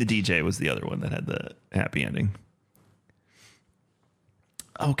 Hang the DJ was the other one that had the happy ending.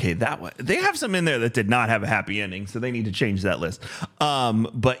 Okay, that one. They have some in there that did not have a happy ending, so they need to change that list.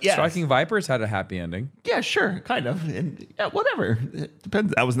 But yeah, Striking Vipers had a happy ending. yeah, sure, kind of, and yeah, whatever. It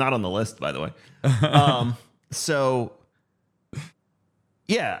depends. That was not on the list, by the way. So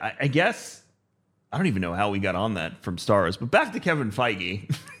yeah, I guess I don't even know how we got on that from Star Wars, but back to Kevin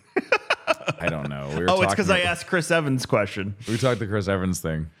Feige. I don't know. It's because I asked Chris Evans' question. We talked the Chris Evans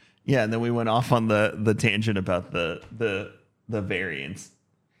thing. Yeah, and then we went off on the tangent about the variants.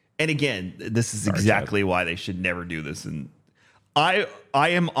 And again, this is exactly why they should never do this. And I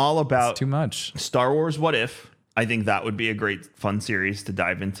am all about It's too much. Star Wars What If. I think that would be a great fun series to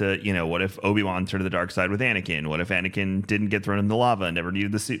dive into. What if Obi-Wan turned to the dark side with Anakin? What if Anakin didn't get thrown in the lava and never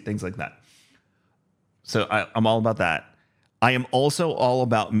needed the suit? Things like that. So I'm all about that. I am also all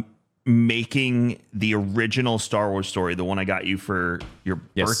about making the original Star Wars story, the one I got you for your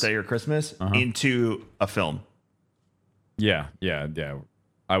birthday or Christmas, into a film. Yeah.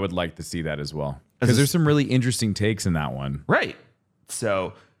 I would like to see that as well. Because there's some really interesting takes in that one. Right.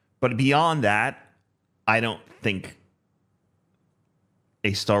 So, but beyond that, I don't think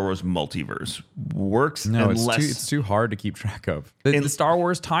a Star Wars multiverse works unless... it's too hard to keep track of. The Star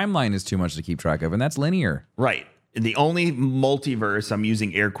Wars timeline is too much to keep track of, and that's linear. Right. The only multiverse, I'm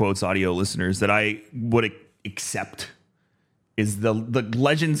using air quotes, audio listeners, that I would accept is the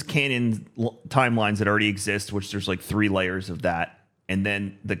Legends canon timelines that already exist, which there's like 3 layers of that, and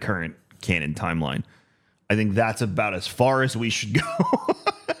then the current canon timeline. I think that's about as far as we should go.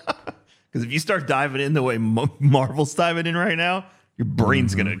 Because if you start diving in the way Marvel's diving in right now, your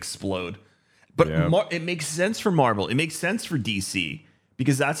brain's going to explode. But it makes sense for Marvel. It makes sense for DC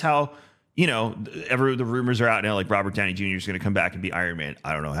because that's how, the rumors are out now, like Robert Downey Jr. is going to come back and be Iron Man.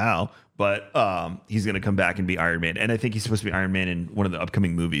 I don't know how, but he's going to come back and be Iron Man. And I think he's supposed to be Iron Man in one of the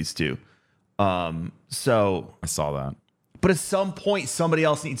upcoming movies too. So I saw that. But at some point, somebody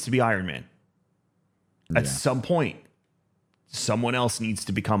else needs to be Iron Man. At some point, someone else needs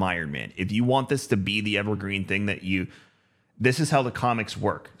to become Iron Man. If you want this to be the evergreen thing this is how the comics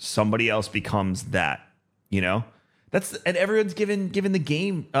work. Somebody else becomes that, and everyone's given the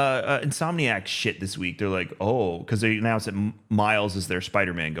game Insomniac shit this week. They're like, because they announced that Miles is their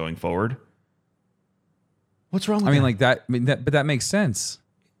Spider-Man going forward. What's wrong with that? But that makes sense.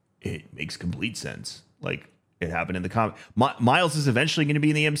 It makes complete sense. Like, it happened in the comic. Miles is eventually going to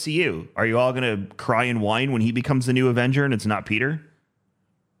be in the MCU. Are you all going to cry and whine when he becomes the new Avenger and it's not Peter?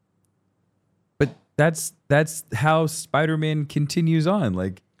 But that's how Spider-Man continues on.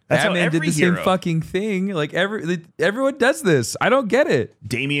 Like, that's Batman did the same fucking thing. Like, everyone does this. I don't get it.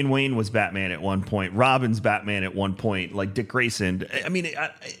 Damian Wayne was Batman at one point. Robin's Batman at one point. Like Dick Grayson. I mean,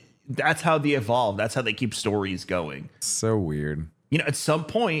 that's how they evolve. That's how they keep stories going. So weird. At some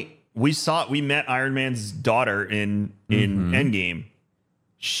point, we met Iron Man's daughter in Endgame.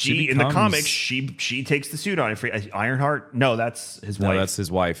 She in the comics, she takes the suit on. Ironheart? No, that's his wife. No, that's his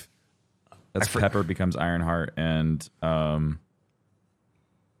wife. That's Pepper becomes Ironheart, and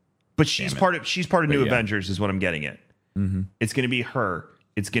but she's part of New Avengers, is what I'm getting at. Mm-hmm. It's going to be her.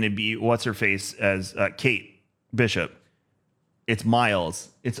 It's going to be what's her face as Kate Bishop. It's Miles.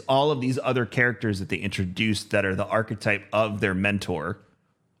 It's all of these other characters that they introduced that are the archetype of their mentor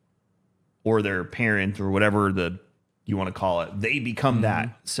or their parent or whatever you want to call it. They become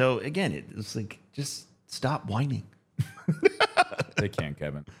that. So again, it's like, just stop whining. They can't,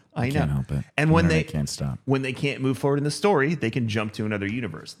 Kevin. I know. Can't help it. And when they can't stop, when they can't move forward in the story, they can jump to another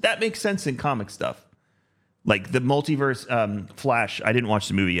universe. That makes sense in comic stuff. Like the multiverse, Flash. I didn't watch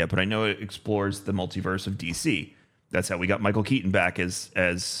the movie yet, but I know it explores the multiverse of DC. That's how we got Michael Keaton back as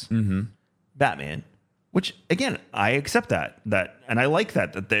Batman. Which again, I accept that, and I like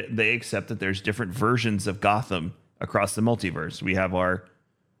that they accept that there's different versions of Gotham across the multiverse. We have our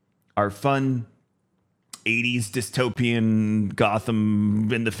fun 80s dystopian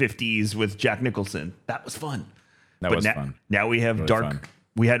Gotham in the 50s with Jack Nicholson. That was fun. That was fun. Now we have really dark. Fun.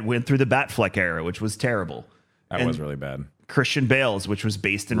 We went through the Batfleck era, which was terrible. That was really bad. Christian Bale's, which was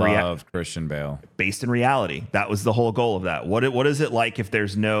based in reality. Christian Bale. Based in reality. That was the whole goal of that. What is it like if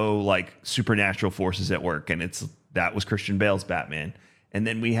there's no like supernatural forces at work? And that was Christian Bale's Batman. And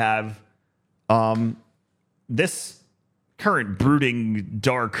then we have this current brooding,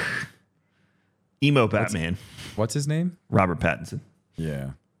 dark, emo Batman. What's his name? Robert Pattinson.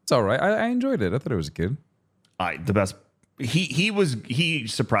 Yeah. It's all right. I enjoyed it. I thought it was good. The best. He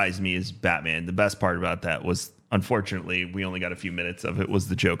surprised me as Batman. The best part about that was, unfortunately, we only got a few minutes of it, was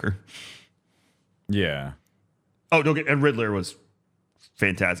the Joker. Yeah. Oh, and Riddler was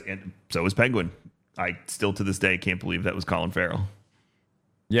fantastic. And so was Penguin. I still to this day can't believe that was Colin Farrell.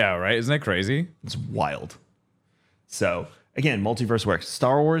 Yeah, right? Isn't that crazy? It's wild. So again, multiverse works.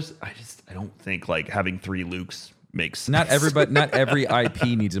 Star Wars, I don't think like having 3 Lukes makes sense. Not every IP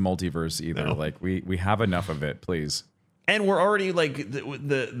needs a multiverse either. No. Like we have enough of it, please. And we're already like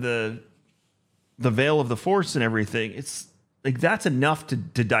the veil of the Force and everything. It's like that's enough to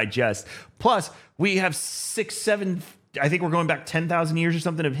digest. Plus, we have 6, 7. I think we're going back 10,000 years or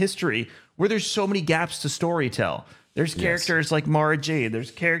something of history where there's so many gaps to storytell. There's characters like Mara Jade. There's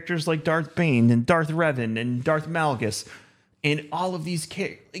characters like Darth Bane and Darth Revan and Darth Malgus, and all of these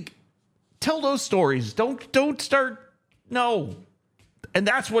like tell those stories. Don't start. No. And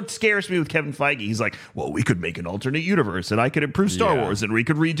that's what scares me with Kevin Feige. He's like, well, we could make an alternate universe and I could improve Star Wars and we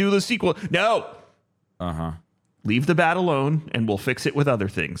could redo the sequel. No. Leave the bat alone and we'll fix it with other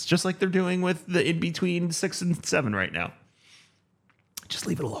things. Just like they're doing with the in between 6 and 7 right now. Just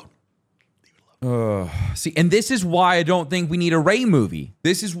leave it alone. See, and this is why I don't think we need a Rey movie.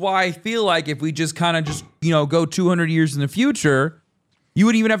 This is why I feel like if we just kind of just, go 200 years in the future, you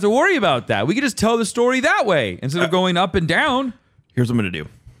wouldn't even have to worry about that. We could just tell the story that way instead of going up and down. Here's what I'm going to do.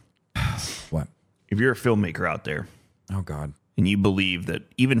 What? If you're a filmmaker out there Oh, God. and you believe that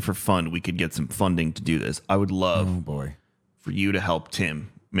even for fun, we could get some funding to do this, I would love Oh, boy. for you to help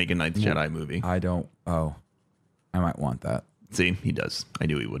Tim make a Ninth Jedi movie. I might want that. See, he does. I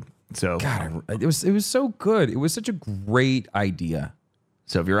knew he would. So, God, it was so good. It was such a great idea.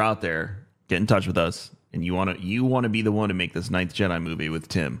 so if you're out there, get in touch with us and you want to be the one to make this Ninth Jedi movie with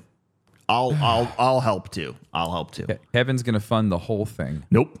Tim. I'll help too. I'll help too. Kevin's going to fund the whole thing.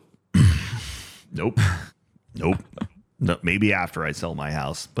 Nope. Nope. Nope. No, maybe after I sell my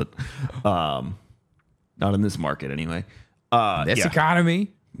house, but not in this market anyway. This economy.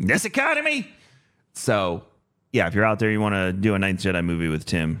 This economy. So, yeah, if you're out there, you want to do a Ninth Jedi movie with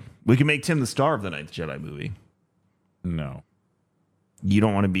Tim, we can make Tim the star of the Ninth Jedi movie. No. You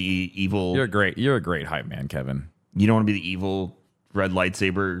don't want to be evil. You're a great hype man, Kevin. You don't want to be the evil red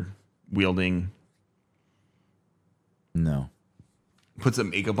lightsaber wielding. No. Put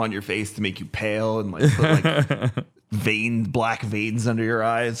some makeup on your face to make you pale and like put like black veins under your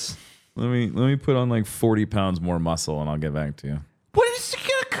eyes. Let me put on like 40 pounds more muscle and I'll get back to you. What is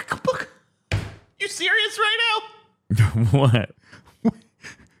you serious right now? What?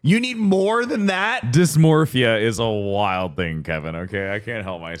 You need more than that? Dysmorphia is a wild thing, Kevin, okay? I can't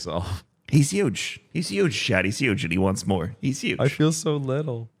help myself. He's huge. He's huge, Chad. He's huge and he wants more. He's huge. I feel so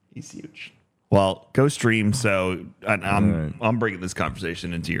little. He's huge. Well, go stream. So I'm bringing this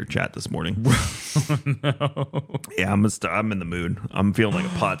conversation into your chat this morning. No. Yeah, I'm in the mood. I'm feeling like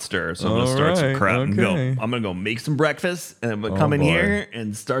a pot stir, so I'm gonna start some crap and go. I'm gonna go make some breakfast, and I'm gonna come in here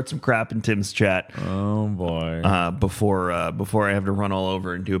and start some crap in Tim's chat. Oh boy! Before I have to run all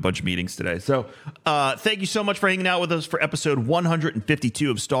over and do a bunch of meetings today. So, thank you so much for hanging out with us for episode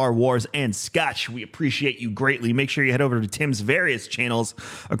 152 of Star Wars and Scotch. We appreciate you greatly. Make sure you head over to Tim's various channels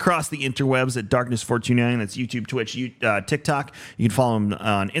across the interwebs at Darkness429. That's YouTube, Twitch, TikTok. You can follow him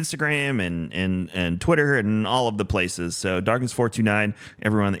on Instagram and Twitter and all of the places. So Darkness429,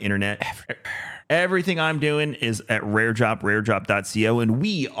 everyone on the internet. Everything I'm doing is at raredrop.co, and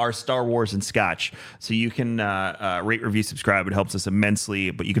we are Star Wars and Scotch. So you can rate, review, subscribe. It helps us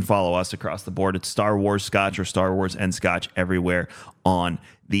immensely, but you can follow us across the board. It's Star Wars Scotch or Star Wars and Scotch everywhere on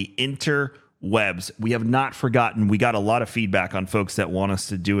the interwebs. We have not forgotten. We got a lot of feedback on folks that want us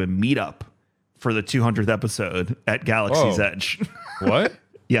to do a meetup for the 200th episode at Galaxy's Edge. What?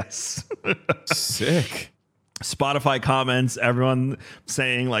 Yes. Sick. Spotify comments, everyone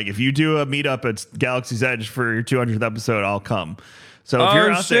saying, like, if you do a meetup at Galaxy's Edge for your 200th episode, I'll come. So if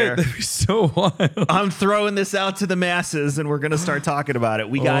you're out there, that'd be so wild. I'm throwing this out to the masses and we're going to start talking about it.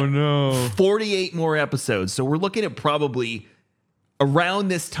 We got 48 more episodes. So we're looking at probably around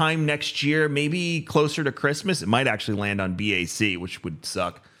this time next year, maybe closer to Christmas. It might actually land on BAC, which would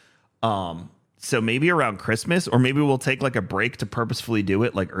suck. So maybe around Christmas, or maybe we'll take like a break to purposefully do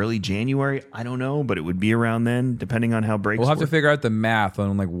it like early January. I don't know, but it would be around then, depending on how breaks We'll have work. to figure out the math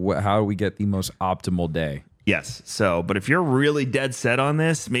on like how we get the most optimal day. Yes. So, but if you're really dead set on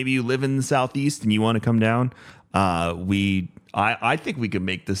this, maybe you live in the Southeast and you want to come down, I think we could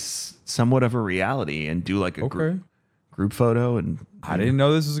make this somewhat of a reality and do like a group photo. And I didn't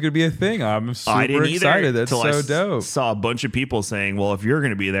know this was going to be a thing. I'm super excited. That's so dope. Saw a bunch of people saying, well, if you're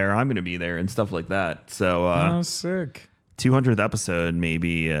going to be there, I'm going to be there and stuff like that. So, sick. 200th episode,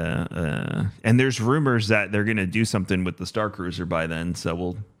 maybe. And there's rumors that they're going to do something with the Star Cruiser by then. So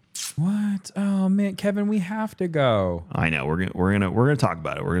we'll. What? Oh man, Kevin, we have to go. I know we're gonna talk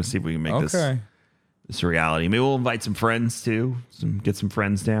about it. We're gonna see if we can make this reality. Maybe we'll invite some friends too. Get some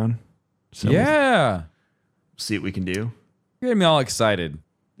friends down. So yeah. see what we can do. You're getting me all excited.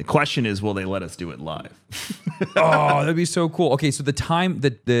 The question is, will they let us do it live? Oh, that'd be so cool. Okay, so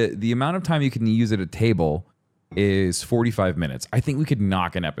the amount of time you can use at a table is 45 minutes. I think we could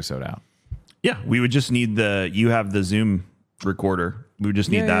knock an episode out. Yeah, we would just need you have the Zoom recorder. We would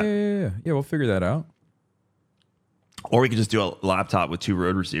just need that. Yeah, we'll figure that out. Or we could just do a laptop with 2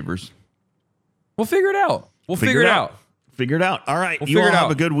 Rode receivers. We'll figure it out. Figure it out. Figure it out. All right. We'll you all figure it have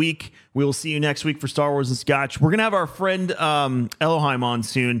out. a good week. We will see you next week for Star Wars and Scotch. We're going to have our friend Elohim on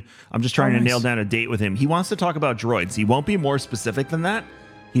soon. I'm just trying to nail down a date with him. He wants to talk about droids. He won't be more specific than that.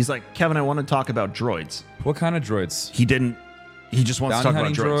 He's like, Kevin, I want to talk about droids. What kind of droids? He just wants to talk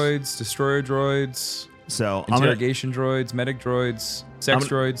about droids. Destroyer droids, So interrogation droids, medic droids, sex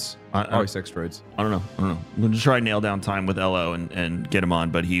droids. Always sex droids. I don't know. We'll just try to nail down time with Elo and get him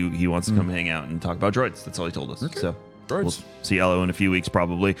on, but he wants to come hang out and talk about droids. That's all he told us. Okay. So we'll see Elo in a few weeks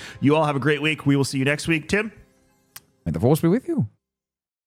probably. You all have a great week. We will see you next week. Tim? May the force be with you.